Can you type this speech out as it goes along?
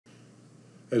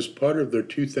As part of their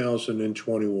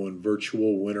 2021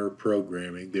 virtual winter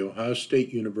programming, the Ohio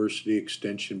State University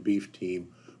Extension Beef Team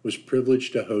was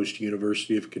privileged to host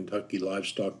University of Kentucky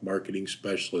Livestock Marketing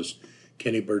Specialist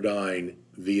Kenny Burdine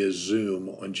via Zoom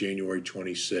on January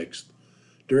 26th.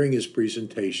 During his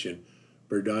presentation,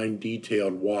 Burdine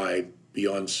detailed why,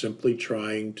 beyond simply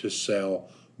trying to sell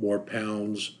more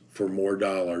pounds for more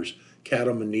dollars,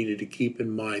 cattlemen needed to keep in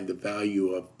mind the value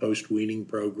of post-weaning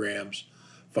programs,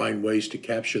 find ways to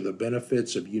capture the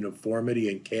benefits of uniformity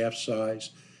in calf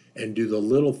size, and do the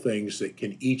little things that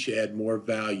can each add more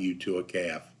value to a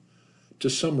calf. To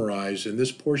summarize, in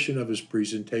this portion of his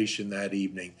presentation that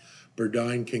evening,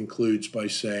 Burdine concludes by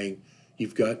saying,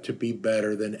 "You've got to be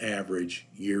better than average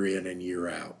year in and year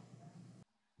out."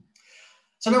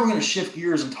 So now we're going to shift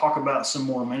gears and talk about some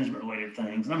more management related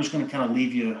things. And I'm just going to kind of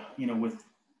leave you,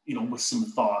 with some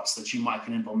thoughts that you might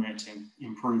can implement to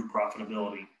improve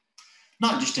profitability,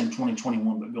 not just in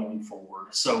 2021, but going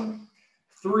forward. So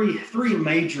three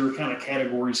major kind of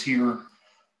categories here.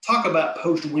 Talk about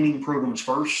post-weaning programs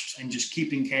first and just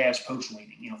keeping calves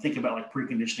post-weaning. Think about like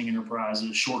preconditioning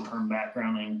enterprises, short-term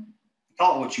backgrounding,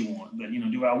 call it what you want. But,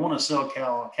 do I want to sell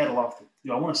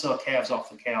do I want to sell calves off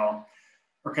the cow,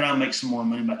 or can I make some more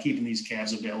money by keeping these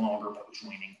calves a bit longer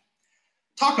post-weaning?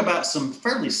 Talk about some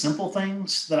fairly simple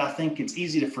things that I think it's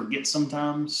easy to forget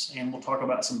sometimes, and we'll talk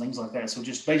about some things like that. So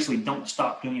just basically don't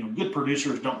stop doing, good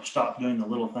producers don't stop doing the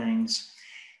little things.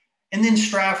 And then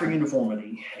strive for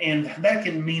uniformity. And that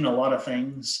can mean a lot of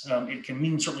things. It can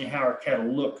mean certainly how our cattle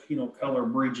look, color,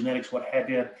 breed, genetics, what have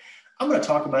you. I'm going to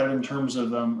talk about it in terms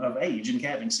of age and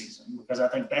calving season, because I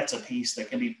think that's a piece that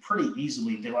can be pretty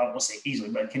easily, I won't say easily,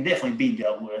 but it can definitely be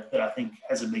dealt with, that I think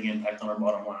has a big impact on our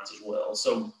bottom lines as well.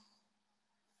 So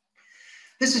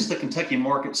this is the Kentucky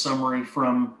market summary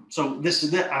from,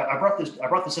 I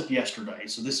brought this up yesterday.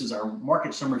 So this is our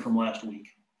market summary from last week.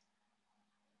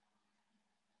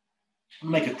 I'll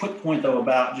make a quick point though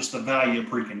about just the value of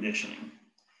preconditioning.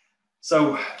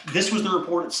 So this was the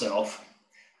report itself.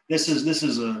 This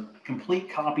is a complete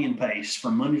copy and paste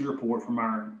from Monday's report from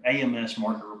our AMS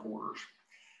market reporters.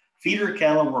 Feeder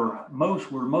cattle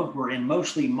were in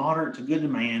mostly moderate to good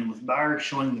demand, with buyers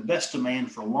showing the best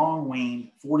demand for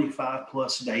long-weaned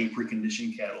 45-plus day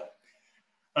preconditioned cattle.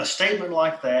 A statement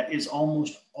like that is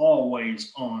almost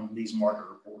always on these market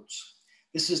reports.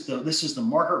 This is the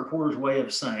market reporter's way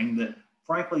of saying that,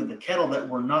 frankly, the cattle that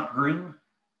were not green,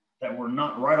 that were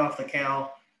not right off the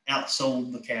cow,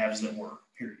 outsold the calves that were,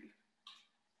 period.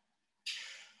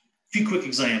 A few quick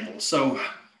examples. So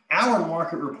our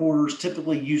market reporters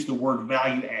typically use the word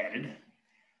value added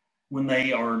when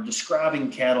they are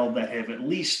describing cattle that have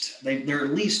they're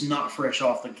at least not fresh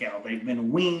off the cow. They've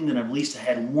been weaned and at least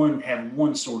have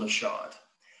one sort of shot.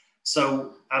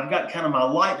 So I've got kind of my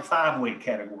light 5-weight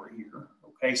category here.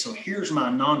 Okay, so here's my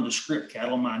nondescript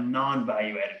cattle, my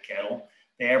non-value added cattle.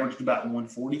 They averaged about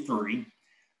 143.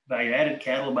 Value added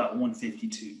cattle about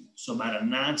 152. So about a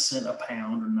 9 cent a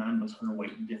pound or 9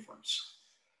 hundredweight difference.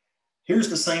 Here's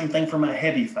the same thing for my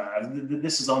heavy 5.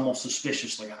 This is almost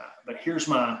suspiciously high, but here's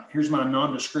my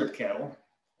nondescript cattle,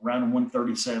 around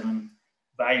 137,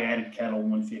 value added cattle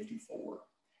 154.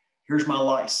 Here's my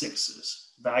light 6s,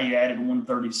 value added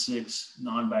 136,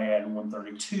 non-value added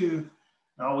 132.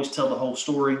 I always tell the whole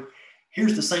story.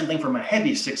 Here's the same thing for my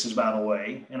heavy 6s, by the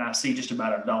way, and I see just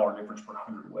about $1 difference per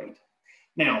hundredweight.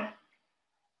 Now,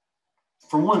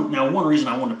 one reason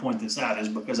I want to point this out is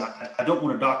because I don't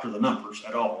want to doctor the numbers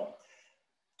at all.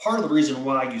 Part of the reason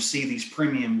why you see these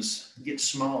premiums get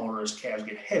smaller as calves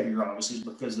get heavier, obviously, is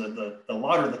because the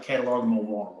lighter the cattle are, the more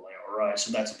vulnerable they are, right?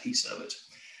 So that's a piece of it.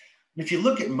 And if you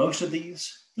look at most of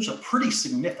these, there's a pretty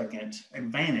significant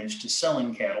advantage to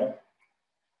selling cattle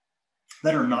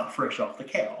that are not fresh off the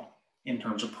cow in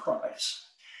terms of price.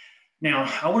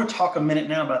 Now, I want to talk a minute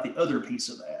now about the other piece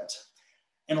of that.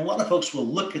 And a lot of folks will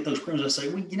look at those premiums and say,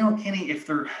 well, Kenny, if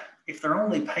they're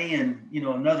only paying,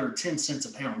 another 10 cents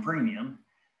a pound premium,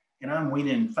 and I'm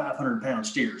weaning 500-pound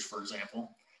steers, for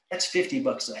example, that's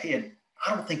 $50 a head.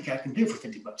 I don't think I can do it for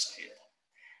 $50 a head.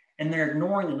 And they're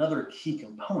ignoring another key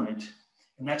component,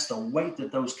 and that's the weight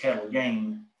that those cattle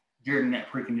gain during that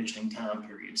preconditioning time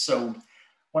period. So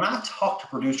when I talk to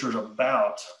producers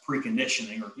about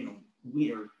preconditioning or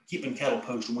keeping cattle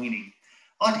post-weaning,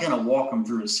 I like to kind of walk them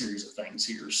through a series of things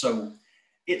here. So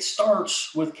it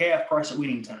starts with calf price at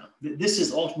weaning time. This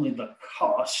is ultimately the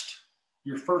cost,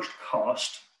 your first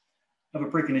cost of a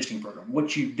preconditioning program.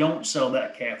 What you don't sell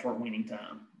that calf for at weaning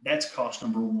time. That's cost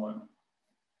number one.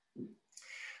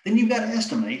 Then you've got to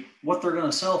estimate what they're going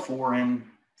to sell for in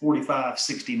 45,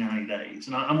 60, 90 days.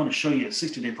 And I'm going to show you a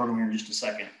 60-day program here in just a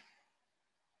second.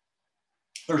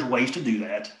 There's ways to do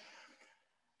that.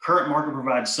 Current market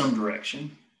provides some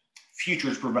direction.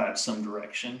 Futures provide some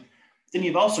direction. Then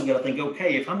you've also got to think,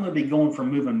 okay, if I'm going to be going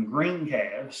from moving green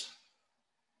calves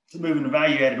to moving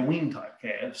value-added wean type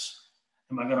calves,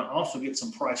 am I going to also get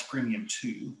some price premium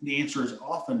too? The answer is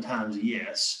oftentimes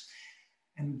yes.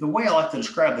 And the way I like to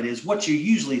describe it is what you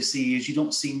usually see is you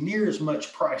don't see near as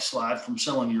much price slide from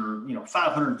selling your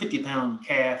 550-pound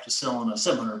calf to selling a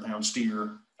 700-pound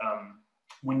steer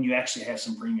when you actually have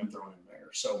some premium thrown in there.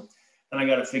 So then I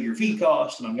got to figure feed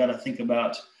cost, and I've got to think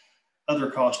about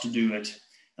other costs to do it.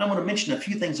 And I'm going to mention a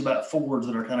few things about forwards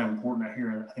that are kind of important out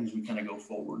here, I think, as we kind of go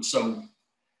forward. So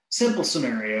simple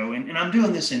scenario, and I'm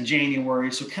doing this in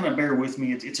January, so kind of bear with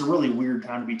me. It's a really weird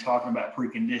time to be talking about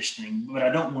preconditioning, but I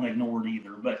don't want to ignore it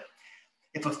either. But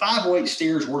if a 508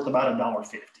 steer is worth about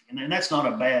 $1.50, and that's not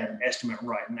a bad estimate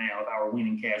right now of our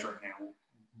weaning calves right now,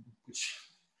 which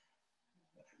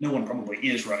no one probably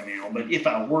is right now, but if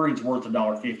I were, it's worth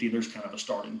 $1.50, there's kind of a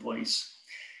starting place.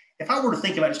 If I were to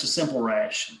think about just a simple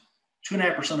ration,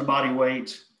 2.5% of body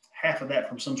weight, half of that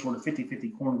from some sort of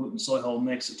 50-50 corn, gluten, soy hull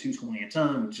mix at $2.20 a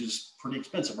ton, which is pretty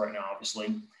expensive right now, obviously.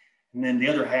 And then the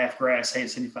other half grass hay at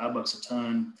 $75 a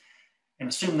ton. And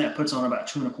assume that puts on about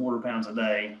 2.25 pounds a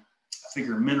day. I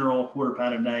figure mineral, quarter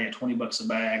pound a day at $20 a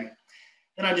bag.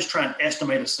 Then I just try and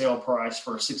estimate a sale price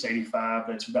for a 685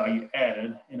 that's value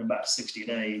added in about 60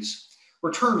 days.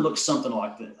 Return looks something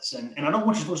like this. And I don't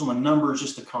want you to focus on the numbers,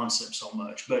 just the concept so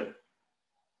much, but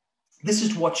this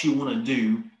is what you want to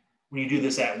do when you do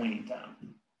this at weaning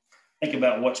time. Think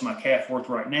about what's my calf worth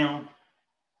right now?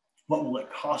 What will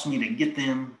it cost me to get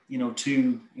them,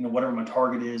 to, whatever my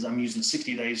target is. I'm using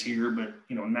 60 days here, but,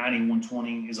 90,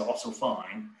 120 is also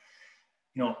fine.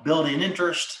 Build in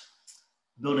interest,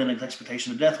 build in an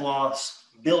expectation of death loss,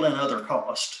 build in other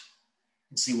cost,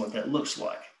 and see what that looks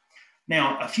like.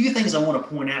 Now, a few things I want to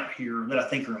point out here that I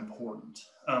think are important.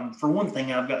 For one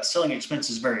thing, I've got selling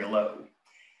expenses very low.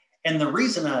 And the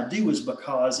reason I do is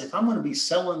because if I'm going to be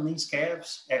selling these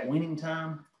calves at weaning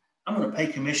time, I'm going to pay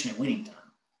commission at weaning time.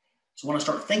 So when I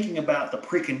start thinking about the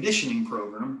preconditioning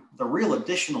program, the real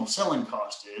additional selling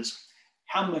cost is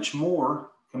how much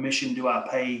more commission do I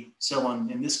pay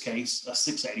selling, in this case, a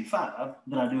 685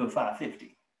 than I do a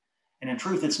 550? And in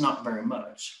truth, it's not very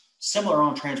much. Similar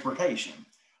on transportation.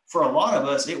 For a lot of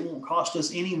us, it won't cost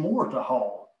us any more to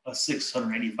haul a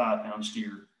 685-pound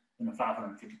steer than a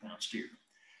 550-pound steer.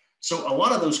 So a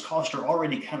lot of those costs are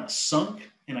already kind of sunk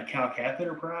in a cow-calf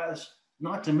enterprise,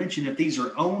 not to mention if these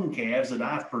are own calves that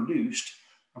I've produced,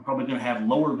 I'm probably going to have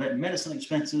lower vet medicine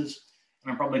expenses,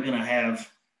 and I'm probably going to have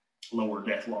lower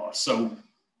death loss. So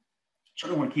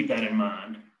certainly want to keep that in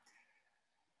mind.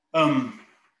 All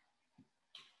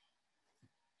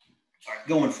right,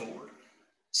 going forward.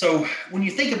 So when you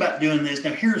think about doing this,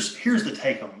 now here's the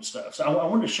take-home stuff. So I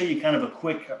wanted to show you kind of a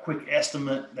quick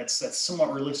estimate that's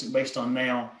somewhat realistic based on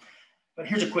now. But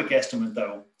here's a quick estimate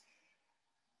though.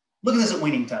 Look at this at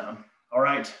weaning time, all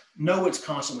right? Know it's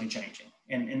constantly changing.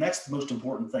 And that's the most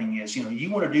important thing is,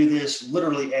 you want to do this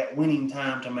literally at weaning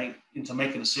time to make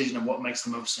a decision of what makes the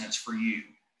most sense for you.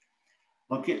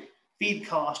 Look at feed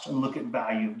cost and look at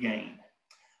value of gain.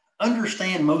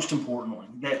 Understand, most importantly,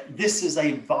 that this is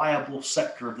a viable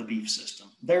sector of the beef system.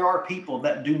 There are people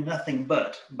that do nothing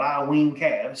but buy weaned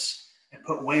calves and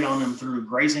put weight on them through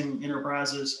grazing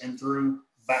enterprises and through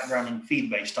background and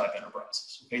feed-based type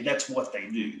enterprises. Okay, that's what they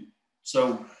do.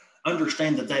 So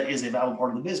understand that is a valuable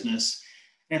part of the business.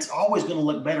 And it's always going to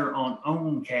look better on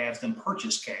owned calves than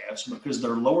purchased calves because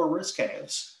they're lower risk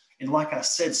calves. And like I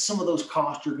said, some of those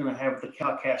costs you're going to have with the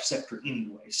cow-calf sector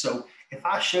anyway. So if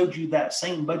I showed you that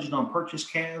same budget on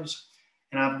purchased calves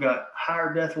and I've got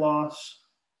higher death loss,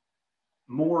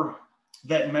 more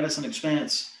vet medicine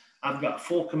expense, I've got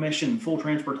full commission, full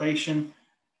transportation,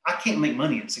 I can't make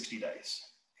money in 60 days.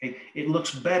 Okay? It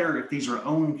looks better if these are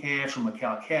owned calves from a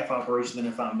cow-calf operation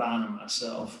than if I'm buying them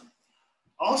myself.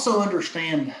 Also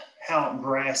understand how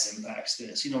grass impacts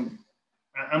this.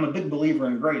 I'm a big believer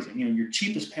in grazing. Your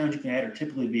cheapest pounds you can add are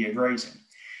typically via grazing.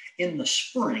 In the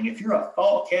spring, if you're a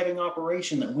fall calving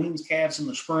operation that weans calves in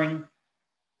the spring,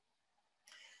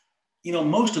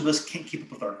 most of us can't keep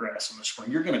up with our grass in the spring.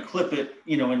 You're going to clip it,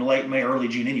 in late May, early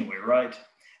June anyway, right?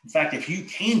 In fact, if you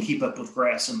can keep up with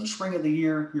grass in the spring of the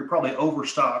year, you're probably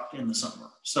overstocked in the summer.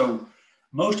 So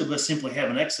most of us simply have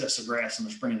an excess of grass in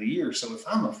the spring of the year. So if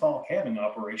I'm a fall calving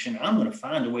operation, I'm going to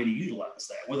find a way to utilize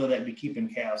that, whether that be keeping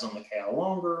calves on the cow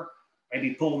longer,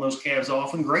 maybe pulling those calves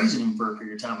off and grazing them for a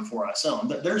period of time before I sell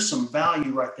them. There's some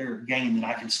value right there of gain that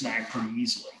I can snag pretty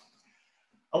easily.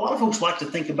 A lot of folks like to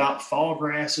think about fall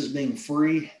grass as being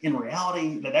free. In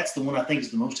reality, that's the one I think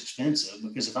is the most expensive,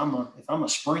 because if I'm a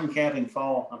spring calving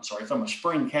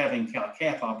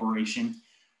cow-calf operation,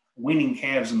 weaning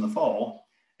calves in the fall,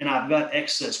 and I've got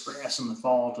excess grass in the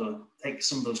fall to take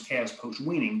some of those calves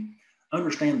post-weaning,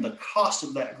 understand the cost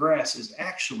of that grass is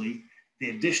actually the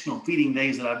additional feeding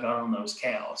days that I've got on those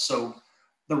cows. So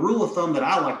the rule of thumb that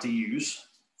I like to use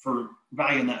for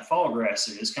valuing that fall grass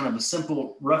is kind of a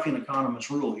simple roughing economist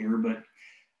rule here, but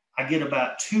I get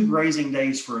about 2 grazing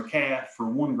days for a calf for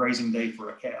 1 grazing day for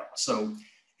a cow. So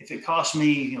if it costs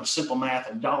me, simple math,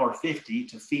 $1.50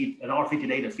 to feed, $1.50 a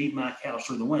day to feed my cows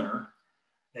through the winter,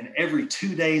 then every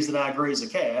 2 days that I graze a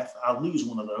calf, I lose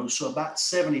one of those. So about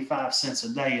 75 cents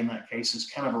a day in that case is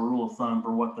kind of a rule of thumb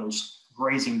for what those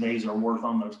grazing days are worth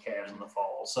on those calves in the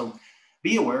fall. So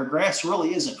be aware, grass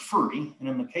really isn't free. And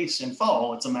in the case in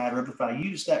fall, it's a matter of if I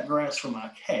use that grass for my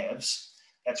calves,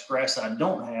 that's grass I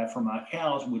don't have for my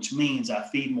cows, which means I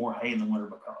feed more hay in the winter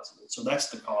because of it. So that's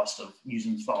the cost of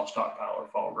using fall stockpile or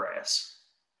fall grass.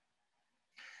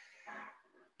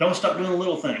 Don't stop doing the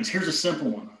little things. Here's a simple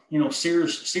one.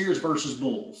 Steers versus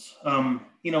bulls.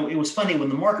 It was funny when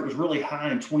the market was really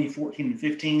high in 2014 and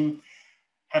 15.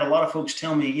 Had a lot of folks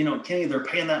tell me, Kenny, they're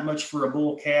paying that much for a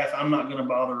bull calf. I'm not going to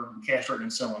bother castrating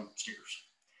and selling steers.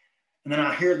 And then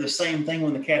I hear the same thing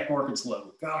when the calf market's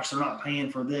low. Gosh, they're not paying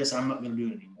for this. I'm not going to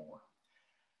do it anymore.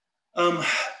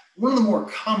 One of the more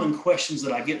common questions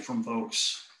that I get from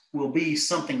folks will be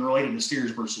something related to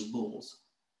steers versus bulls.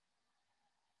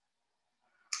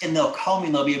 And they'll call me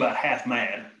and they'll be about half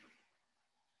mad.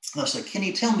 They'll say,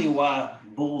 Kenny, tell me why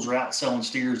bulls are outselling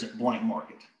steers at blank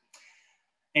market.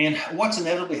 And what's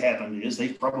inevitably happened is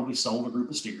they've probably sold a group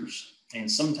of steers. And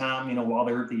sometime, while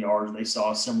they're at the yards, they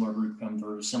saw a similar group come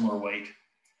through, a similar weight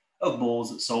of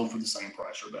bulls that sold for the same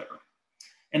price or better.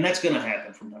 And that's going to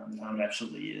happen from time to time. It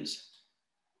absolutely is.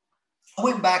 I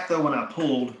went back, though, when I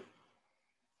pulled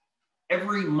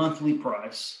every monthly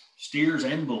price, steers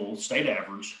and bulls, state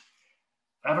average,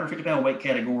 550-pound weight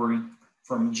category,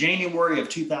 from January of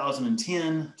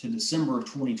 2010 to December of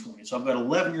 2020. So I've got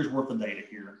 11 years worth of data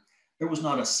here. There was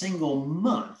not a single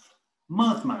month,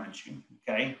 mind you,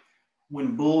 okay,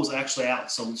 when bulls actually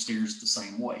outsold steers the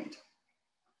same weight.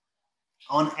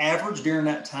 On average, during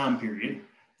that time period,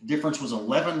 the difference was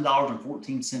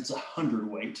 $11.14 a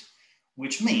hundredweight,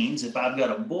 which means if I've got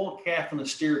a bull calf and a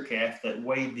steer calf that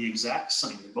weighed the exact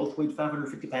same, they both weighed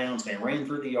 550 pounds, they ran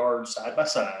through the yard side by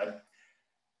side,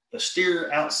 the steer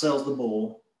outsells the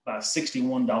bull by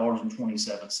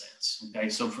 $61.27. Okay,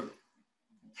 so for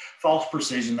false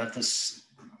precision, it's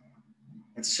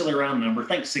a silly round number.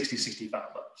 Think 60,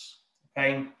 65 bucks.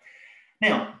 Okay.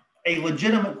 Now, a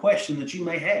legitimate question that you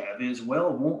may have is,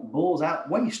 well, won't bulls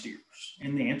outweigh steers?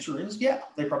 And the answer is, yeah,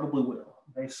 they probably will.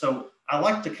 Okay. So I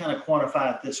like to kind of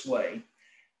quantify it this way.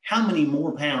 How many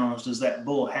more pounds does that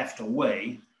bull have to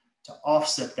weigh to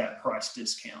offset that price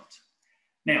discount?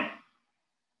 Now,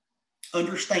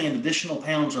 understand additional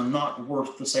pounds are not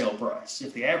worth the sale price.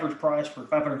 If the average price for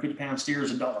 550-pound steer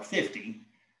is $1.50,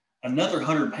 another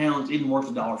 100 pounds isn't worth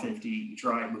 $1.50 each,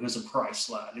 right? Because of price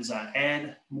slide. As I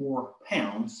add more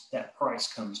pounds, that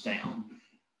price comes down.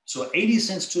 So 80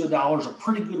 cents to $1 is a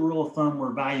pretty good rule of thumb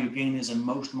where value gain is in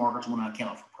most markets when I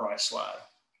account for price slide.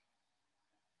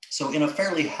 So in a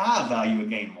fairly high value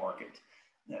gain market,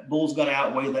 that bull's got to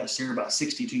outweigh that steer by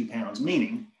 62 pounds,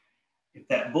 meaning if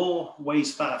that bull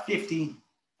weighs 550,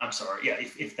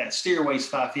 if that steer weighs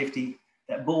 550,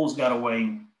 that bull's got to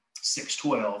weigh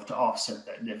 612 to offset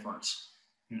that difference.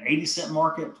 In an 80-cent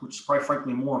market, which is probably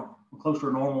frankly more closer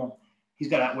to normal, he's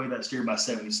got to outweigh that steer by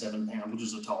 77 pounds, which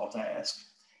is a tall task.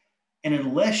 And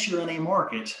unless you're in a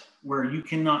market where you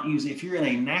cannot use, if you're in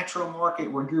a natural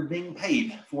market where you're being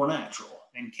paid for natural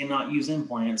and cannot use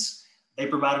implants, they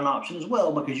provide an option as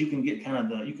well, because you can get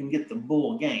you can get the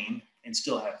bull gain and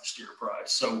still have the steer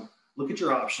price. So look at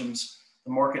your options. The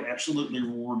market absolutely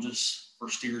rewards us for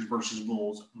steers versus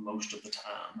bulls most of the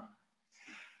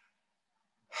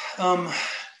time.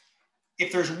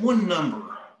 If there's one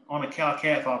number on a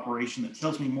cow-calf operation that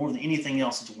tells me more than anything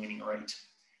else it's a winning rate,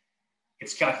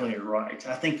 it's calculated right.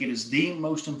 I think it is the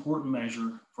most important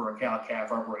measure for a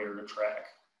cow-calf operator to track.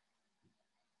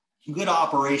 Good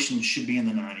operations should be in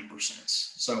the 90%.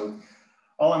 So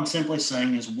all I'm simply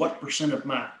saying is what percent of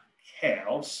my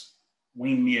cows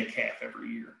wean me a calf every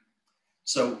year.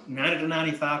 So 90 to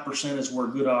 95% is where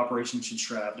good operations should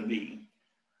strive to be.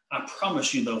 I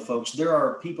promise you though, folks, there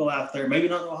are people out there, maybe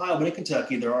not in Ohio, but in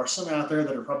Kentucky, there are some out there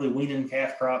that are probably weaning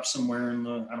calf crops somewhere in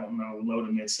the, low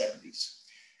to mid 70s.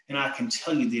 And I can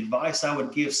tell you the advice I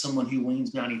would give someone who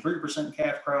weans 93%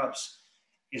 calf crops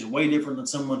is way different than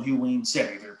someone who weans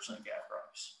 73% calf growth.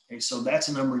 Okay, so that's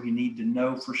a number you need to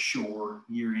know for sure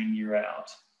year in, year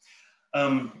out.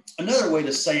 Another way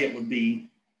to say it would be,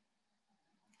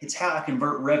 it's how I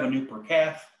convert revenue per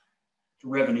calf to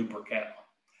revenue per cow.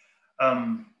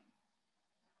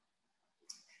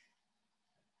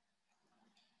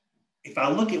 If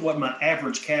I look at what my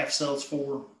average calf sells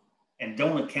for and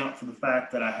don't account for the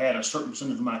fact that I had a certain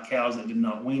percentage of my cows that did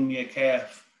not wean me a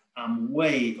calf, I'm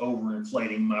way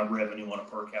overinflating my revenue on a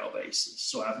per cow basis.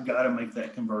 So I've got to make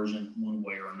that conversion one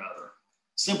way or another.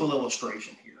 Simple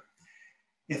illustration here.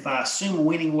 If I assume a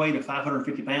weaning weight of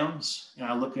 550 pounds and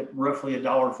I look at roughly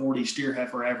 $1.40 steer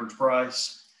heifer average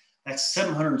price, that's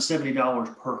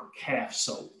 $770 per calf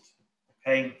sold.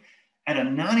 Okay. At a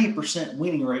 90%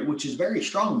 weaning rate, which is very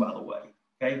strong, by the way,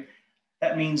 okay,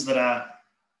 that means that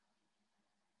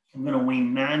I'm going to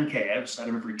wean 9 calves out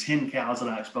of every 10 cows that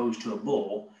I expose to a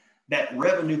bull. That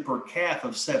revenue per calf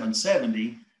of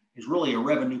 $770 is really a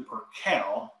revenue per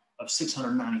cow of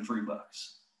 $693.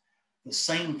 The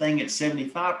same thing at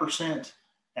 75%,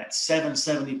 that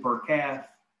 $770 per calf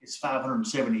is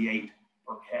 $578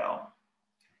 per cow.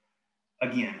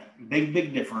 Again,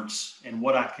 big difference in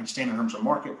what I can stand in terms of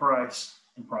market price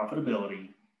and profitability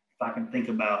if I can think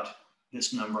about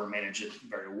this number and manage it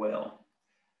very well.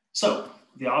 So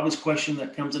the obvious question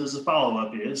that comes in as a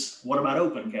follow-up is, what about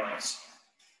open cows?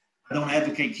 I don't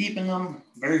advocate keeping them.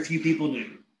 Very few people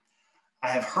do. I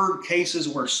have heard cases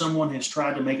where someone has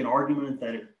tried to make an argument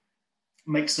that it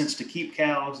makes sense to keep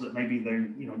cows, that maybe they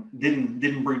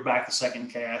didn't breed back the second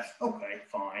calf. Okay,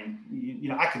 fine.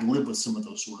 I could live with some of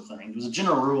those sort of things. As a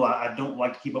general rule, I don't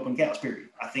like to keep open cows, period.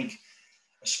 I think,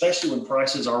 especially when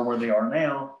prices are where they are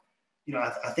now,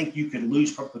 I think you could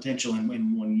lose potential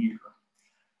in 1 year.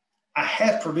 I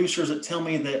have producers that tell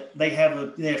me that they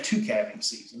have 2 calving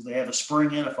seasons. They have a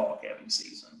spring and a fall calving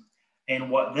season. And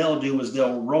what they'll do is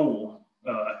they'll roll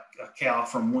a cow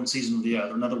from one season to the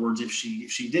other. In other words, if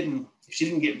she didn't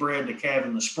get bred to calve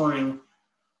in the spring,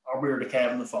 I'll breed her to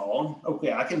calve in the fall.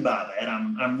 Okay, I can buy that.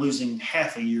 I'm losing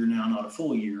half a year now, not a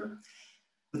full year.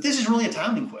 But this is really a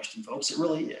timing question, folks. It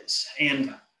really is.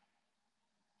 And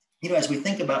as we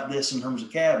think about this in terms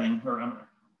of calving or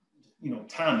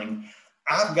timing,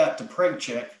 I've got to preg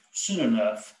check soon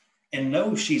enough and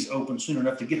know she's open soon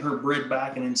enough to get her bred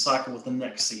back and then cycle with the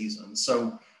next season.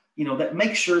 So that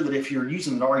makes sure that if you're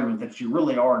using an argument that you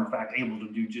really are in fact able to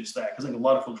do just that, because I think a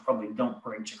lot of folks probably don't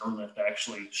preg check early enough to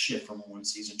actually shift from one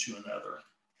season to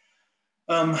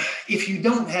another. If you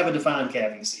don't have a defined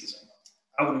calving season,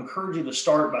 I would encourage you to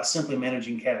start by simply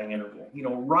managing calving interval.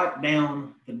 Write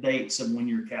down the dates of when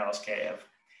your cows calve.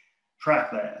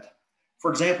 Track that. For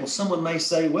example, someone may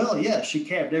say, well, yeah, she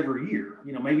calved every year.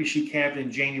 Maybe she calved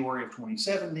in January of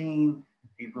 2017,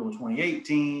 April of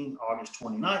 2018, August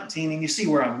 2019, and you see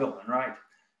where I'm going, right?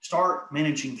 Start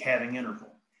managing calving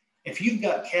interval. If you've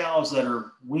got cows that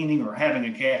are weaning or having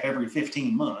a calf every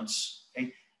 15 months,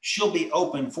 okay, she'll be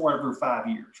open 4 every 5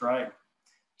 years, right?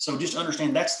 So just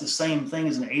understand that's the same thing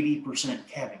as an 80%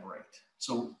 calving rate.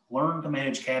 So learn to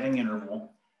manage calving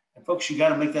interval. And folks, you got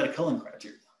to make that a culling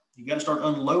criteria. You got to start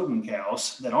unloading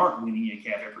cows that aren't weaning a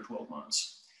calf every 12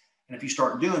 months. And if you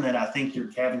start doing that, I think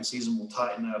your calving season will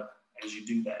tighten up as you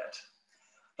do that.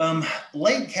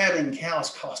 Late calving cows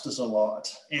cost us a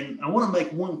lot. And I want to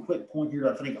make one quick point here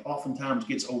that I think oftentimes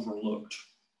gets overlooked.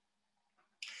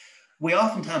 We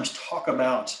oftentimes talk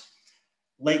about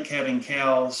late calving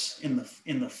cows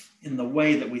in the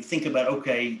way that we think about,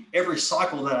 okay, every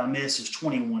cycle that I miss is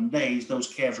 21 days.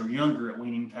 Those calves are younger at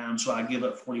weaning time, so I give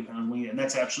up 40 pounds weaning, and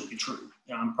that's absolutely true.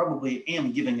 Now, I probably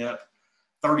am giving up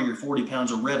 30 or 40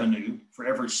 pounds of revenue for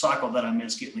every cycle that I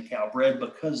miss getting the cow bred,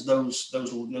 because those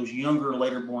younger,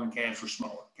 later born calves are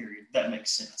smaller, period. That makes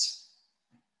sense.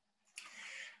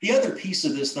 The other piece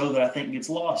of this, though, that I think gets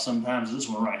lost sometimes is this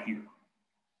one right here.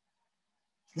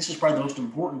 This is probably the most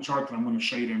important chart that I'm going to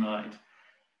show you tonight.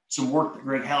 Some work that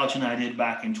Greg Hallich and I did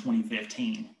back in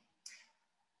 2015.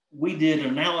 We did an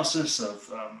analysis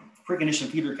of preconditioned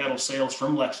feeder cattle sales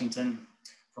from Lexington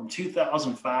from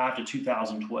 2005 to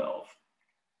 2012.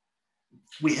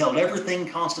 We held everything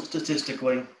constant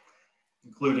statistically,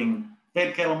 including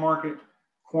fed cattle market,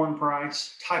 corn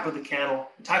price, type of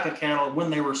cattle, when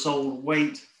they were sold,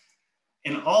 weight.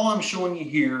 And all I'm showing you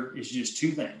here is just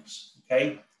 2 things,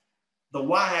 okay? The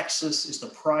y-axis is the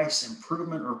price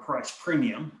improvement or price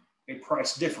premium, a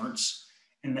price difference,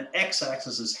 and the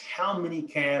x-axis is how many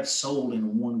calves sold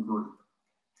in one group.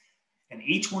 And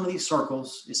each one of these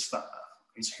circles is 5.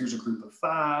 Okay, so here's a group of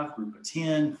 5, group of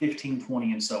 10, 15,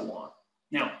 20, and so on.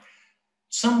 Now,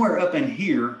 somewhere up in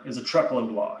here is a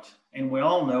truckload lot. And we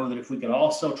all know that if we could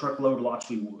all sell truckload lots,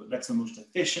 we would. That's the most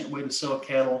efficient way to sell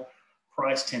cattle.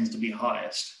 Price tends to be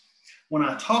highest. When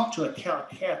I talk to a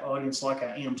cow-calf audience like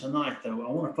I am tonight, though,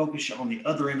 I want to focus you on the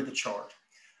other end of the chart.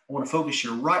 I want to focus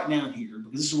you right down here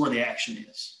because this is where the action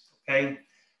is, okay?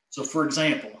 So for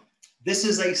example, this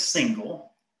is a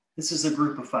single. This is a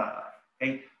group of 5,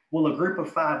 okay? Will a group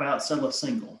of 5 outsell a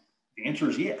single? The answer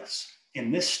is yes.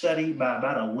 In this study, by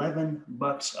about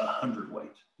 $11 a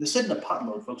hundredweight. This isn't a pot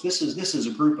load, folks. This is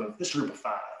a group of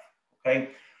 5, okay?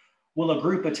 Will a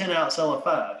group of 10 outsell a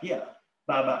 5? Yeah,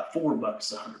 by about $4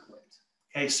 a hundredweight.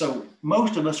 Okay, so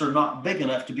most of us are not big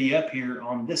enough to be up here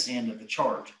on this end of the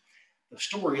chart. The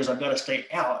story is I've got to stay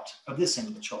out of this end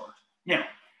of the chart. Now,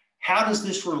 how does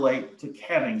this relate to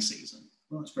calving season?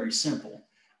 Well, it's very simple.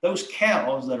 Those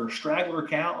cows that are straggler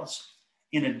cows,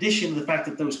 in addition to the fact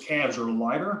that those calves are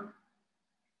lighter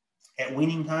at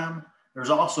weaning time, there's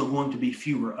also going to be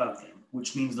fewer of them,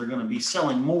 which means they're going to be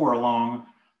selling more along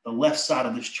the left side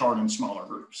of this chart in smaller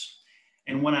groups.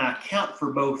 And when I account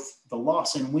for both the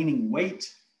loss in weaning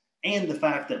weight and the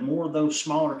fact that more of those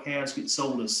smaller calves get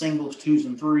sold as singles, 2s,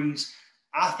 and 3s,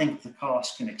 I think the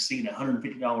cost can exceed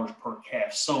 $150 per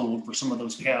calf sold for some of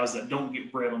those cows that don't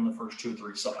get bred on the first 2 or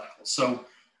 3 cycles. So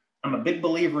I'm a big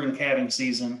believer in calving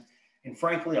season. And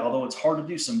frankly, although it's hard to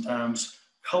do sometimes,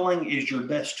 culling is your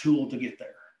best tool to get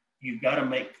there. You've got to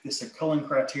make this a culling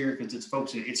criteria because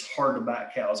it's hard to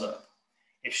back cows up.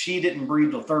 If she didn't breed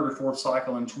till 3rd or 4th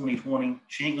cycle in 2020,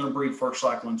 she ain't going to breed 1st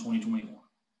cycle in 2021,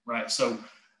 right? So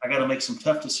I got to make some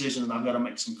tough decisions and I've got to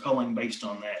make some culling based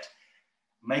on that.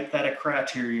 Make that a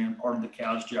criteria and part of the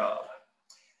cow's job.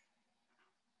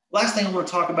 Last thing I want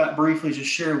to talk about briefly is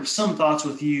just share some thoughts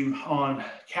with you on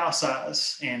cow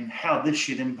size and how this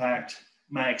should impact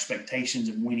my expectations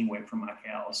of weaning weight from my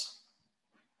cows.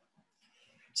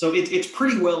 So it's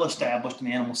pretty well established in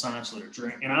the animal science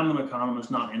literature, and I'm an economist,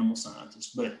 not an animal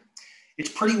scientist, but it's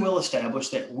pretty well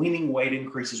established that weaning weight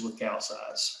increases with cow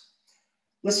size.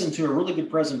 Listen to a really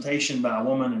good presentation by a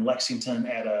woman in Lexington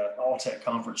at an All-Tech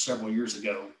conference several years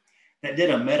ago that did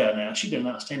a meta-analysis. She did an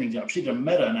outstanding job. She did a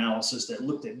meta-analysis that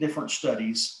looked at different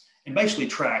studies and basically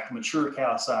tracked mature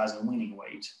cow size and weaning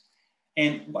weight.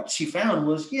 And what she found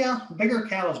was, yeah, bigger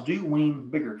cows do wean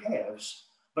bigger calves,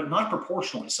 but not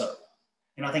proportionally so.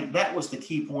 And I think that was the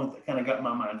key point that kind of got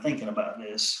my mind thinking about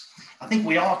this. I think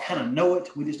we all kind of know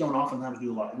it. We just don't oftentimes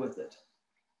do a lot with it.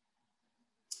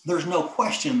 There's no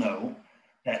question, though,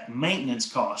 that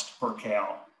maintenance cost per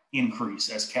cow increase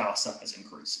as cow size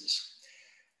increases.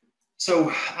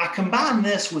 So I combine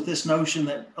this with this notion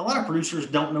that a lot of producers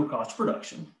don't know cost of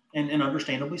production, and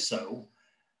understandably so.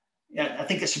 I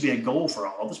think that should be a goal for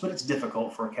all of us, but it's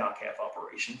difficult for a cow-calf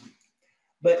operation.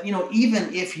 But, you know,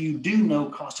 even if you do know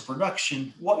cost of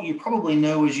production, what you probably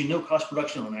know is you know cost of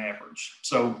production on average.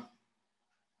 So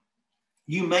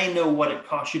you may know what it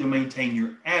costs you to maintain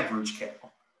your average cow,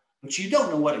 but you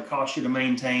don't know what it costs you to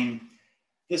maintain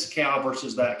this cow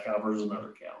versus that cow versus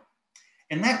another cow.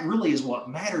 And that really is what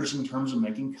matters in terms of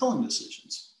making culling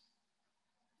decisions.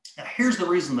 Now, here's the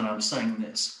reason that I'm saying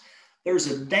this. There's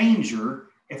a danger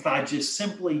if I just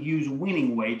simply use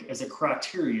weaning weight as a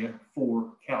criteria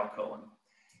for cow culling.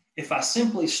 If I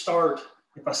simply start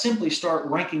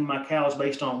ranking my cows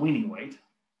based on weaning weight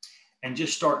and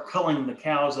just start culling the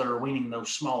cows that are weaning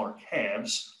those smaller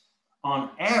calves, on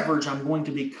average, I'm going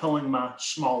to be culling my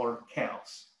smaller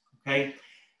cows, okay?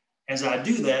 As I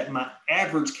do that, my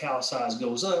average cow size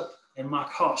goes up and my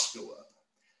costs go up.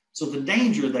 So the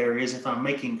danger there is if I'm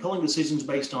making culling decisions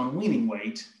based on weaning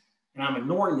weight and I'm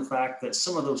ignoring the fact that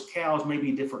some of those cows may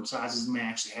be different sizes and may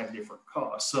actually have different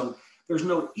costs. So there's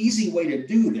no easy way to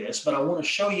do this, but I want to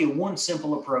show you one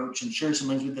simple approach and share some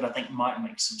things with you that I think might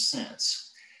make some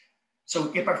sense.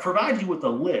 So if I provide you with a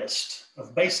list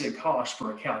of basic costs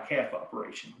for a cow-calf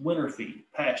operation, winter feed,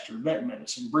 pasture, vet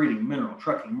medicine, breeding, mineral,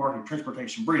 trucking, marketing,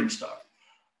 transportation, breeding stock,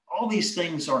 all these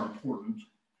things are important,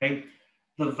 okay?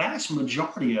 The vast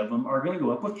majority of them are going to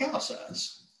go up with cow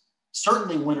size.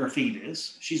 Certainly winter feed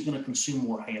is. She's going to consume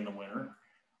more hay in the winter.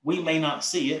 We may not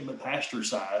see it, but pasture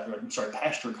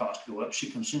costs go up. She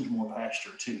consumes more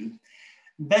pasture too.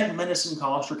 Vet medicine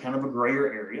costs are kind of a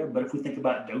grayer area, but if we think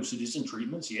about dosages and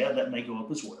treatments, yeah, that may go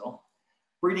up as well.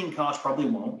 Breeding costs probably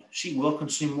won't. She will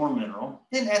consume more mineral.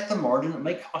 And at the margin, it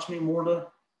may cost me more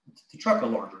to truck a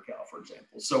larger cow, for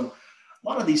example. So a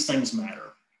lot of these things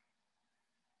matter.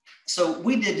 So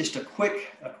we did just a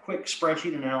quick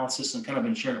spreadsheet analysis and kind of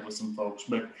been sharing it with some folks,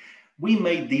 but we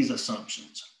made these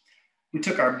assumptions. We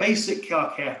took our basic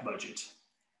cow-calf budget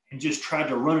and just tried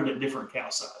to run it at different cow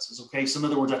sizes, okay? So in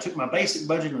other words, I took my basic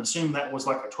budget and assumed that was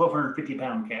like a 1,250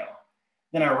 pound cow.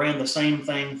 Then I ran the same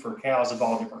thing for cows of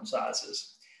all different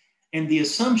sizes. And the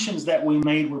assumptions that we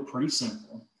made were pretty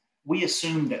simple. We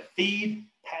assumed that feed,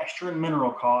 pasture, and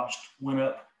mineral cost went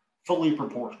up fully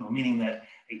proportional, meaning that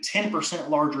a 10%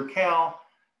 larger cow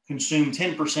consumed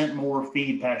 10% more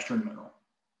feed, pasture, and mineral.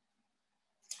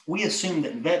 We assumed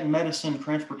that vet medicine,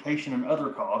 transportation, and other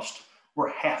costs were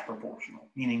half proportional,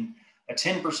 meaning a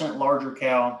 10% larger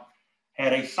cow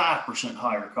had a 5%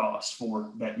 higher cost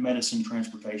for vet medicine,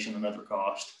 transportation, and other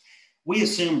costs. We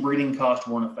assumed breeding costs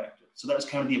weren't affected. So that was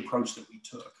kind of the approach that we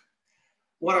took.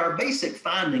 What our basic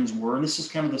findings were, and this is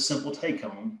kind of the simple take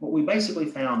home, what we basically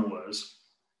found was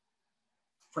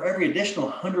for every additional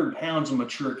 100 pounds of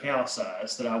mature cow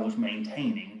size that I was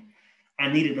maintaining,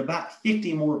 I needed about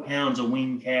 50 more pounds of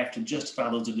weaned calf to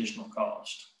justify those additional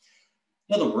costs.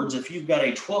 In other words, if you've got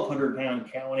a 1,200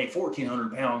 pound cow and a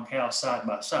 1,400 pound cow side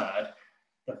by side,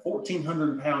 the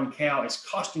 1,400 pound cow is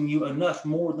costing you enough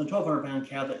more than the 1,200 pound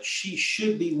cow that she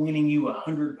should be weaning you a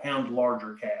 100 pound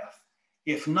larger calf.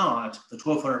 If not, the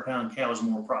 1,200 pound cow is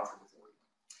more profitable for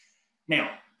you.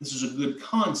 Now, this is a good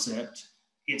concept.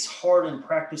 It's hard in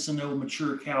practice to know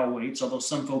mature cow weights, although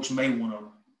some folks may want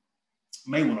to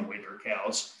weigh their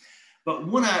cows. But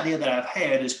one idea that I've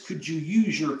had is, could you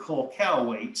use your cull cow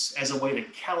weights as a way to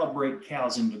calibrate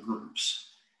cows into groups?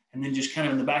 And then just kind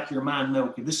of in the back of your mind know,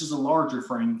 okay, this is a larger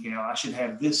frame cow. I should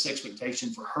have this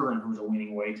expectation for her in terms of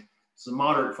weaning weight. It's a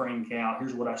moderate frame cow.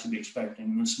 Here's what I should be expecting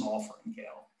in a small frame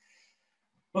cow.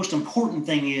 Most important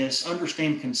thing is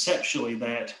understand conceptually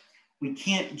that we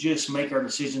can't just make our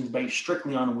decisions based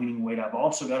strictly on weaning weight. I've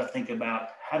also got to think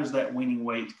about how does that weaning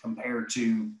weight compare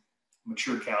to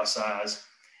mature cow size.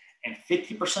 And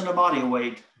 50% of body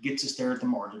weight gets us there at the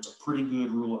margin. It's a pretty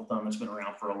good rule of thumb that's been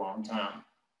around for a long time.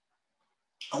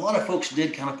 A lot of folks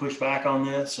did kind of push back on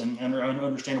this and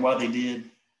understand why they did.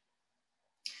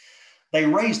 They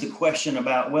raised the question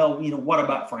about, well, what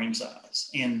about frame size?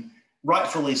 And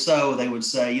rightfully so, they would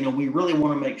say, we really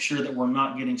want to make sure that we're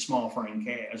not getting small frame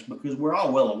calves, because we're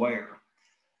all well aware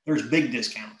there's big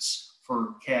discounts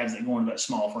for calves that go into that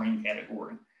small frame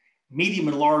category. Medium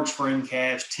and large frame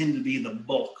calves tend to be the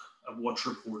bulk of what's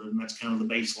reported, and that's kind of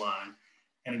the baseline.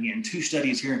 And again, 2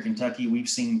 studies here in Kentucky, we've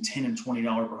seen $10 and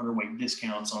 $20 per hundredweight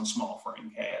discounts on small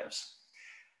frame calves.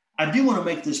 I do want to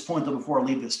make this point, though, before I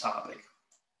leave this topic,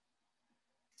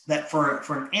 that for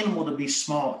an animal to be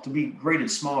small, to be graded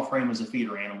small frame as a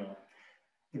feeder animal,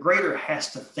 the grader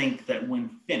has to think that when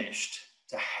finished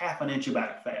to half an inch of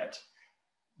back fat,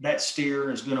 that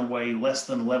steer is going to weigh less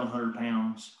than 1,100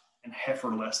 pounds and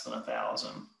heifer less than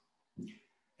 1,000.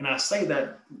 And I say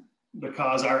that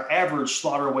because our average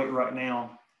slaughter weight right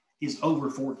now is over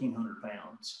 1,400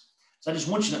 pounds. So I just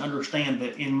want you to understand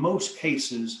that in most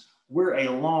cases, we're a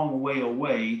long way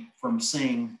away from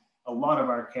seeing a lot of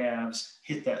our calves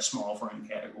hit that small frame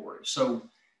category. So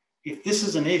if this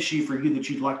is an issue for you that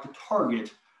you'd like to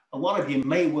target, a lot of you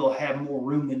may well have more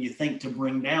room than you think to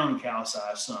bring down cow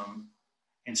size some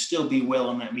and still be well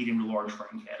in that medium to large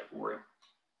frame category.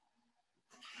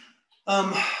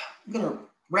 I'm going to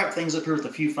wrap things up here with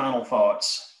a few final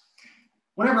thoughts.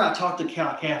 Whenever I talk to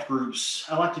cow-calf groups,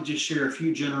 I like to just share a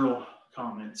few general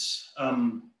comments.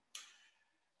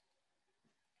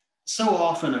 So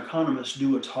often economists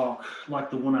do a talk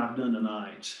like the one I've done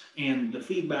tonight, and the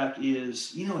feedback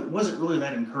is, it wasn't really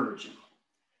that encouraging.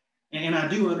 And I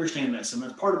do understand that.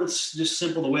 And part of it's just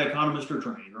simple the way economists are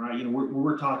trained, right?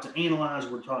 We're taught to analyze,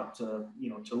 we're taught to,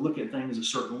 to look at things a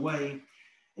certain way.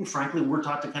 And frankly, we're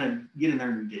taught to kind of get in there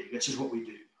and dig. That's just what we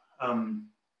do.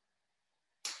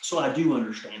 So I do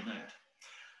understand that.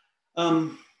 I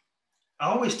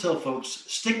always tell folks,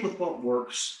 stick with what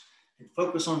works and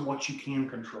focus on what you can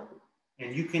control.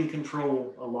 And you can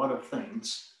control a lot of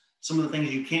things. Some of the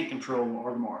things you can't control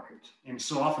are the market. And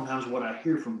so oftentimes what I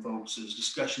hear from folks is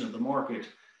discussion of the market.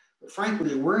 But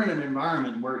frankly, we're in an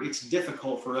environment where it's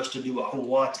difficult for us to do a whole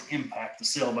lot to impact the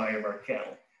sale value of our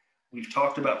cattle. We've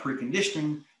talked about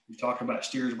preconditioning. We've talked about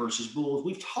steers versus bulls.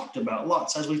 We've talked about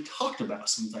lot size. We've talked about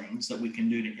some things that we can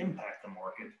do to impact the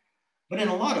market. But in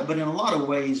a lot of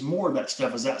ways, more of that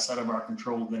stuff is outside of our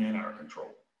control than in our control.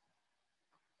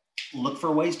 Look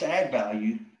for ways to add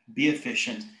value, be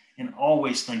efficient, and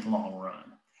always think long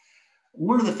run.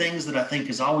 One of the things that I think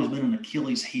has always been an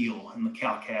Achilles heel in the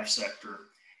cow-calf sector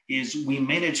is we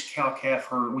manage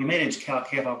cow-calf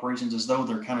operations as though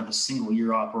they're kind of a single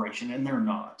year operation, and they're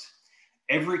not.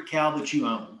 Every cow that you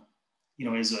own,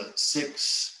 is a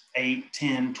 6, 8,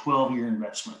 10, 12 year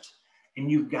investment. And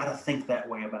you've got to think that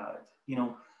way about it.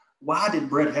 Why did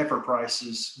bred heifer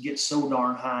prices get so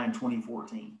darn high in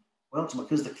 2014? Well, it's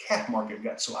because the calf market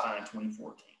got so high in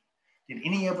 2014. Did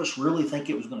any of us really think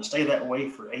it was going to stay that way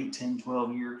for 8, 10,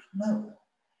 12 years? No.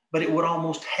 But it would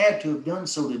almost had to have done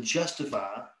so to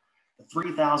justify the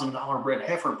 $3,000 bred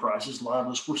heifer prices a lot of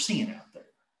us were seeing out there.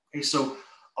 Okay, so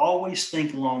always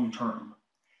think long term.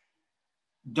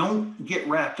 Don't get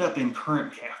wrapped up in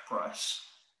current calf price.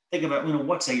 Think about,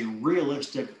 what's a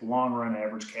realistic long run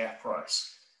average calf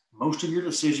price. Most of your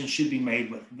decisions should be made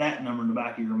with that number in the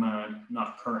back of your mind,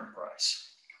 not current price.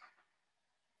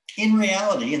 In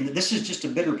reality, and this is just a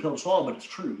bitter pill to swallow, but it's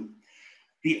true,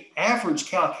 the average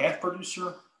cow-calf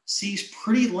producer sees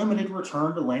pretty limited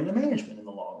return to land and management in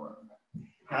the long run.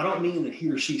 Now, I don't mean that he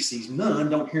or she sees none,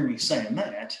 don't hear me saying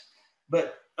that,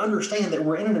 but understand that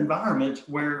we're in an environment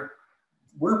where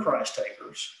we're price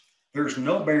takers. There's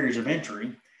no barriers of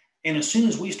entry. And as soon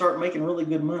as we start making really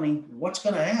good money, what's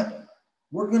going to happen?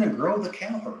 We're going to grow the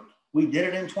cow herd. We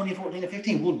did it in 2014 and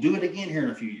 15. We'll do it again here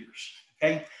in a few years.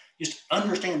 Okay. Just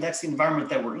understand that's the environment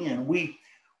that we're in. We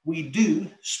do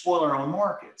spoil our own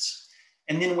markets.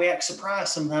 And then we act surprised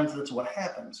sometimes that's what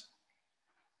happens.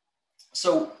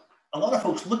 So a lot of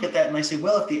folks look at that and they say,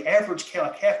 well, if the average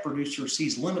cow-calf producer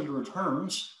sees limited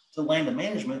returns to land and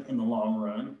management in the long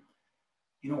run,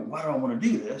 why do I want to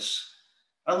do this?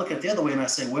 I look at it the other way and I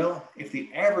say, well, if the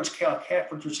average cow-calf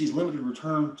producer sees limited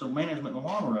return to management in the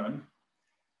long run,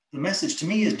 the message to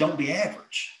me is don't be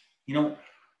average.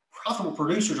 Profitable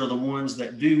producers are the ones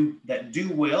that do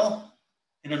well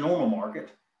in a normal market.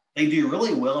 They do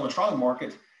really well in a strong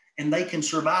market, and they can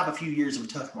survive a few years of a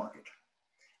tough market.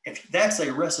 If that's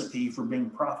a recipe for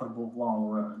being profitable long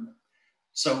run.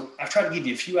 So I've tried to give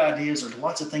you a few ideas. There's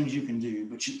lots of things you can do,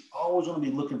 but you always want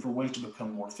to be looking for ways to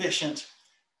become more efficient,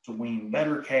 to wean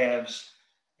better calves,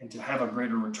 and to have a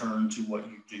greater return to what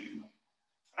you do.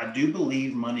 I do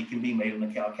believe money can be made in the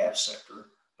cow-calf sector,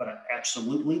 but I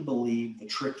absolutely believe the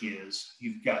trick is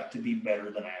you've got to be better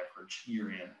than average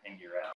year in and year out.